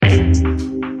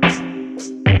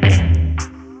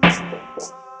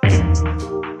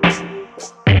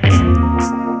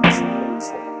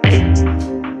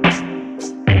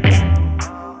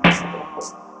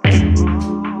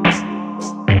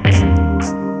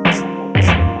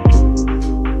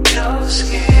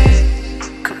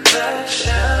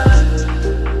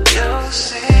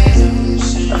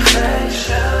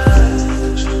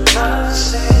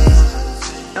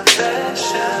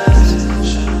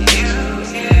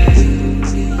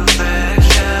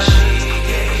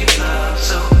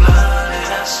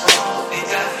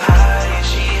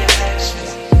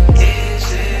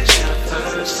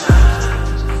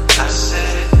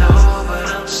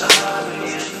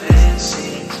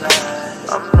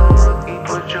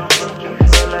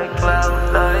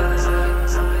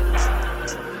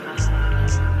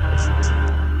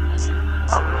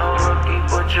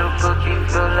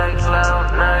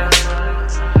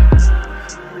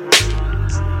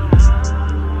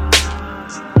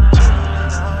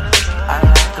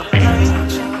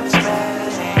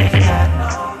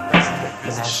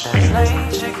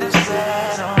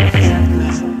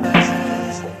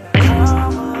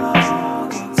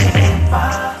my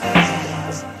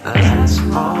hand. The last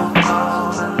phone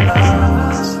call and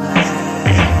love's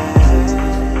land.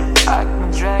 I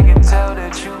can drag and tell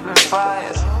that you've been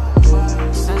fired.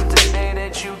 Since the day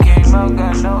that you came out,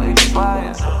 got no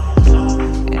expired.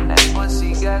 And that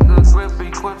pussy got good grip,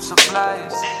 equipped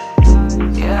suppliers.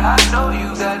 Yeah, I know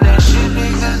you got that shit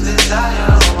niggas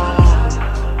desire.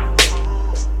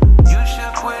 You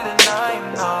should quit and now you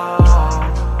know.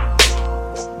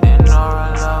 Didn't know I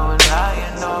love and now you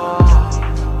know.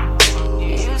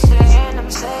 You used to hear them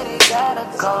say they gotta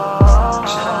go.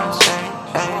 Should I say,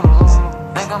 hey,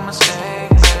 think I'm a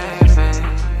mistake, baby.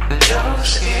 Cause your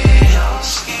skin,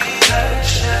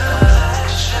 fashion.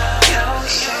 Your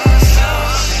skin,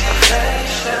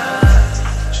 fashion.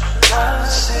 I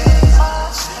see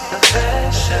the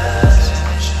fashion.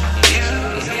 You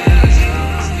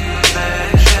gave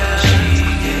fashion. She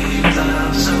gave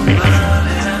love so blind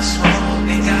and I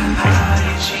smoked and got high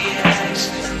and she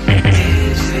asked me,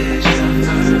 is this your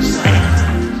first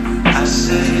time? I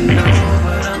said no,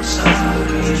 but I'm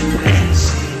sorry if it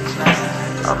seems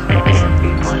like I'm no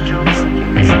lucky, but you're lucky,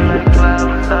 feel like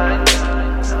cloud light.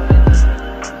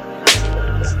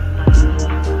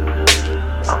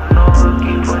 I'm no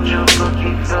lucky, but you're lucky,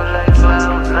 feel like